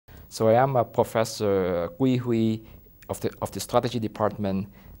So I am a professor Gui Hui of the strategy department,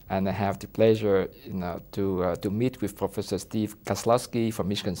 and I have the pleasure to meet with Professor Steve Kozlowski from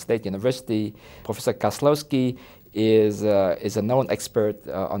Michigan State University. Professor Kozlowski is a known expert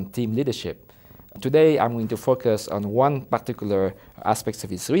on team leadership. Today I'm going to focus on one particular aspect of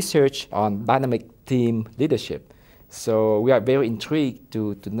his research on dynamic team leadership. So we are very intrigued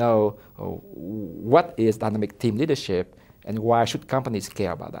to know what is dynamic team leadership and why should companies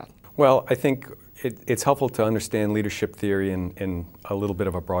care about that. Well, I think it's helpful to understand leadership theory in a little bit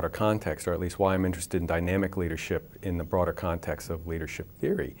of a broader context, or at least why I'm interested in dynamic leadership in the broader context of leadership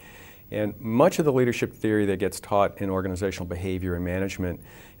theory. And much of the leadership theory that gets taught in organizational behavior and management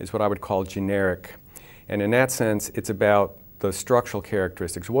is what I would call generic. And in that sense, it's about the structural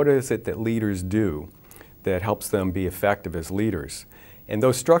characteristics. What is it that leaders do that helps them be effective as leaders? And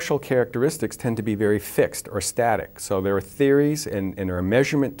those structural characteristics tend to be very fixed or static. So there are theories and there are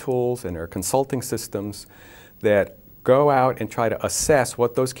measurement tools and there are consulting systems that go out and try to assess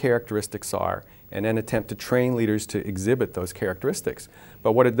what those characteristics are and then attempt to train leaders to exhibit those characteristics.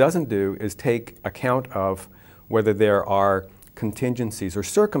 But what it doesn't do is take account of whether there are contingencies or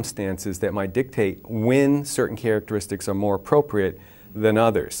circumstances that might dictate when certain characteristics are more appropriate than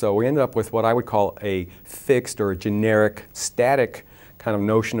others. So we end up with what I would call a fixed or a generic, static kind of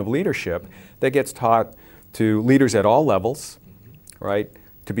notion of leadership that gets taught to leaders at all levels, right,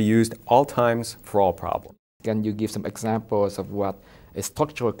 to be used all times for all problems. Can you give some examples of what a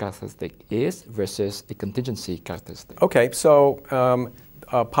structural characteristic is versus a contingency characteristic? Okay, so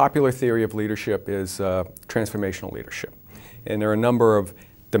a popular theory of leadership is transformational leadership. And there are a number of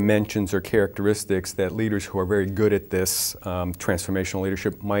dimensions or characteristics that leaders who are very good at this transformational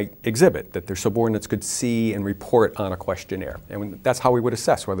leadership might exhibit, that their subordinates could see and report on a questionnaire. And that's how we would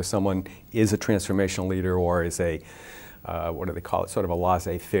assess whether someone is a transformational leader or is a, what do they call it, sort of a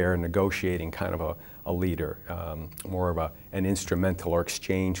laissez-faire negotiating kind of a leader, more of an instrumental or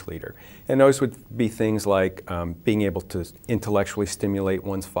exchange leader. And those would be things like being able to intellectually stimulate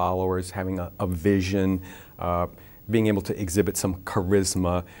one's followers, having a vision, being able to exhibit some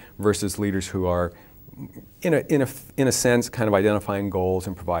charisma versus leaders who are, in a sense, kind of identifying goals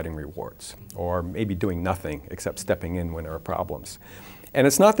and providing rewards, or maybe doing nothing except stepping in when there are problems. And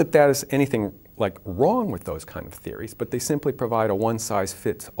it's not that that is anything like wrong with those kind of theories, but they simply provide a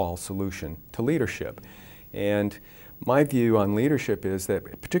one-size-fits-all solution to leadership. And my view on leadership is that,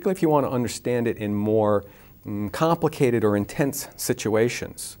 particularly if you want to understand it in more complicated or intense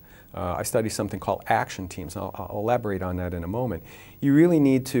situations, I study something called action teams. I'll elaborate on that in a moment. You really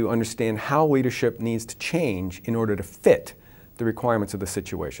need to understand how leadership needs to change in order to fit the requirements of the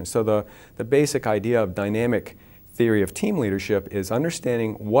situation. So the basic idea of dynamic theory of team leadership is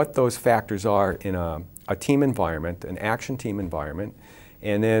understanding what those factors are in a team environment, an action team environment,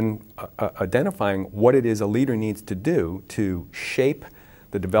 and then identifying what it is a leader needs to do to shape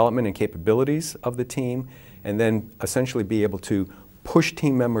the development and capabilities of the team, and then essentially be able to push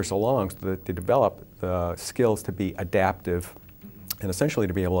team members along so that they develop the skills to be adaptive and essentially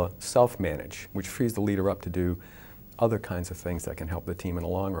to be able to self-manage, which frees the leader up to do other kinds of things that can help the team in the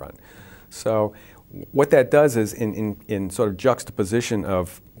long run. So what that does is, in sort of juxtaposition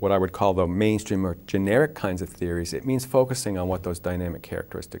of what I would call the mainstream or generic kinds of theories, it means focusing on what those dynamic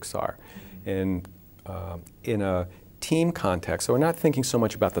characteristics are. And in a team context, so we're not thinking so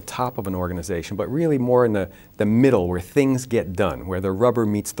much about the top of an organization, but really more in the middle where things get done, where the rubber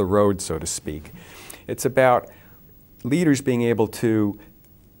meets the road, so to speak. It's about leaders being able to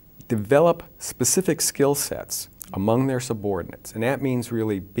develop specific skill sets among their subordinates. And that means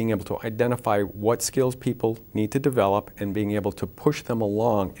really being able to identify what skills people need to develop and being able to push them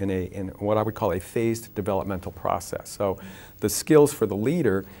along in what I would call a phased developmental process. So the skills for the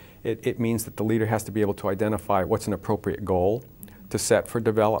leader, it means that the leader has to be able to identify what's an appropriate goal to set for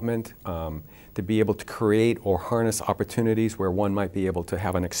development, to be able to create or harness opportunities where one might be able to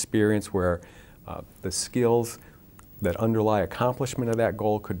have an experience where the skills that underlie accomplishment of that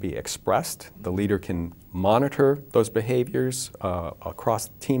goal could be expressed. The leader can monitor those behaviors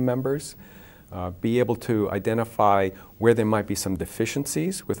across team members, be able to identify where there might be some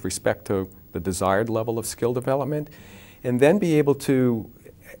deficiencies with respect to the desired level of skill development, and then be able to,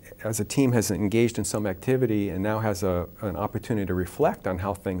 as a team has engaged in some activity and now has an opportunity to reflect on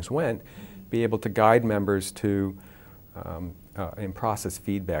how things went, be able to guide members to and process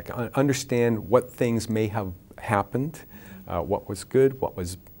feedback, understand what things may have happened, what was good, what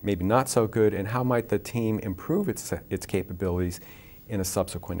was maybe not so good, and how might the team improve its capabilities in a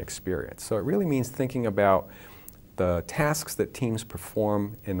subsequent experience. So it really means thinking about the tasks that teams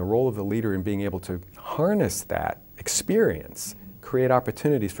perform and the role of the leader in being able to harness that experience, create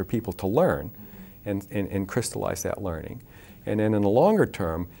opportunities for people to learn and crystallize that learning. And then in the longer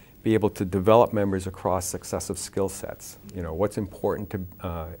term, be able to develop members across successive skill sets. You know, what's important to,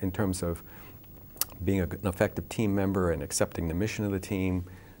 in terms of being an effective team member and accepting the mission of the team,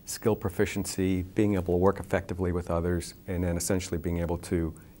 skill proficiency, being able to work effectively with others, and then essentially being able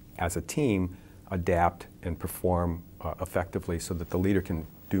to, as a team, adapt and perform effectively so that the leader can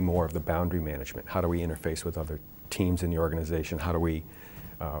do more of the boundary management. How do we interface with other teams in the organization? How do we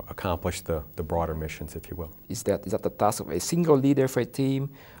accomplish the broader missions, if you will? Is that the task of a single leader for a team,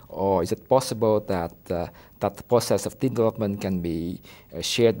 or is it possible that that the process of team development can be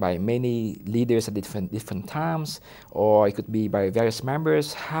shared by many leaders at different times, or it could be by various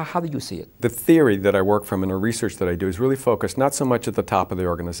members? How do you see it? The theory that I work from and the research that I do is really focused not so much at the top of the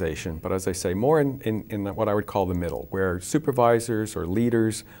organization, but as I say, more in what I would call the middle, where supervisors or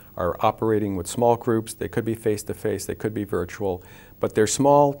leaders are operating with small groups. They could be face-to-face, they could be virtual, but they're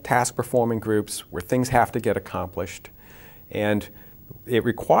small task-performing groups where things have to get accomplished. And it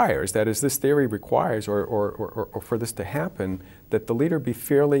requires, that is, this theory requires, or for this to happen, that the leader be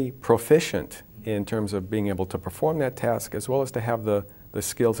fairly proficient in terms of being able to perform that task, as well as to have the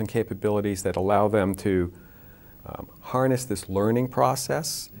skills and capabilities that allow them to harness this learning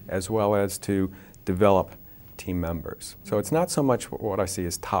process, as well as to develop team members. So it's not so much what I see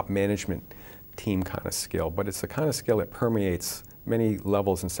as top management team kind of skill, but it's the kind of skill that permeates many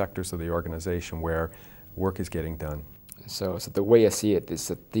levels and sectors of the organization where work is getting done. So the way I see it is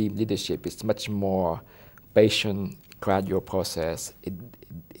that team leadership is much more patient, gradual process, a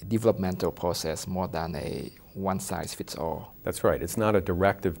developmental process more than a one-size-fits-all. That's right. It's not a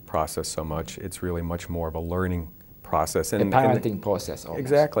directive process so much. It's really much more of a learning process. And a parenting process almost.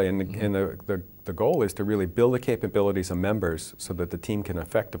 Exactly. And, the goal is to really build the capabilities of members so that the team can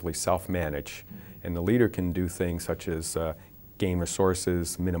effectively self-manage. And the leader can do things such as gain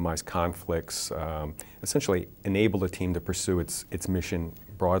resources, minimize conflicts, essentially enable the team to pursue its mission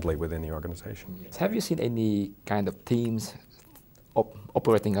broadly within the organization. Have you seen any kind of teams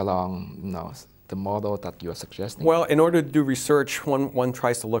operating along the model that you're suggesting? Well, in order to do research, one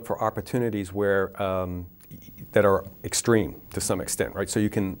tries to look for opportunities where that are extreme to some extent, right? So you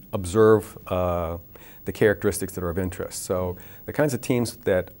can observe the characteristics that are of interest. So the kinds of teams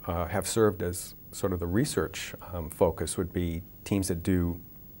that have served as sort of the research focus would be teams that do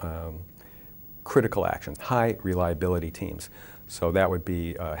critical actions, high reliability teams. So that would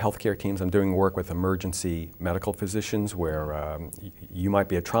be healthcare teams. I'm doing work with emergency medical physicians where you might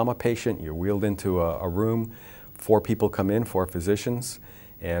be a trauma patient, you're wheeled into a room, 4 people come in, 4 physicians,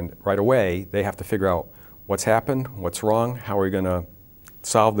 and right away they have to figure out what's happened, what's wrong, how are we going to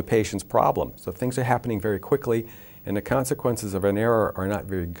solve the patient's problem. So things are happening very quickly and the consequences of an error are not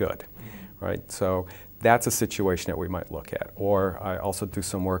very good, right? So that's a situation that we might look at. Or I also do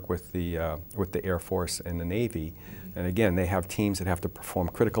some work with the Air Force and the Navy. And again, they have teams that have to perform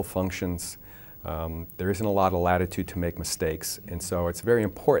critical functions. There isn't a lot of latitude to make mistakes. And so it's very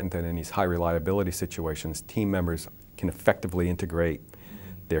important that in these high reliability situations, team members can effectively integrate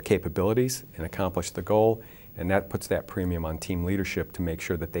their capabilities and accomplish the goal. And that puts that premium on team leadership to make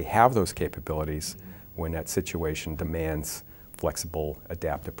sure that they have those capabilities when that situation demands flexible,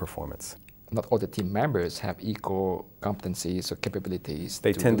 adaptive performance. Not all the team members have equal competencies or capabilities.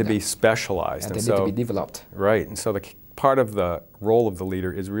 They tend to be specialized. And they need to be developed. Right, and so part of the role of the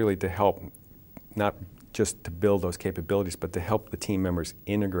leader is really to help, not just to build those capabilities, but to help the team members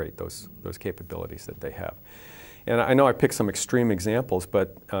integrate those capabilities that they have. And I know I picked some extreme examples,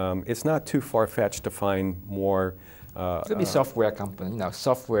 but it's not too far-fetched to find more. It could be software company,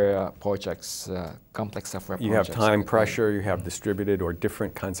 software projects, complex software projects. You have time pressure, you have distributed or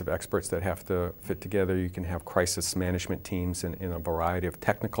different kinds of experts that have to fit together. You can have crisis management teams in a variety of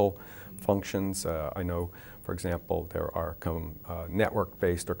technical functions. I know, for example, there are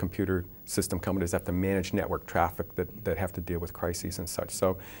network-based or computer system companies that have to manage network traffic that have to deal with crises and such.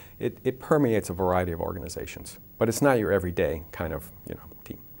 So it permeates a variety of organizations, but it's not your everyday kind of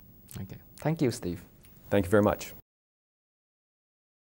team. Okay. Thank you, Steve. Thank you very much.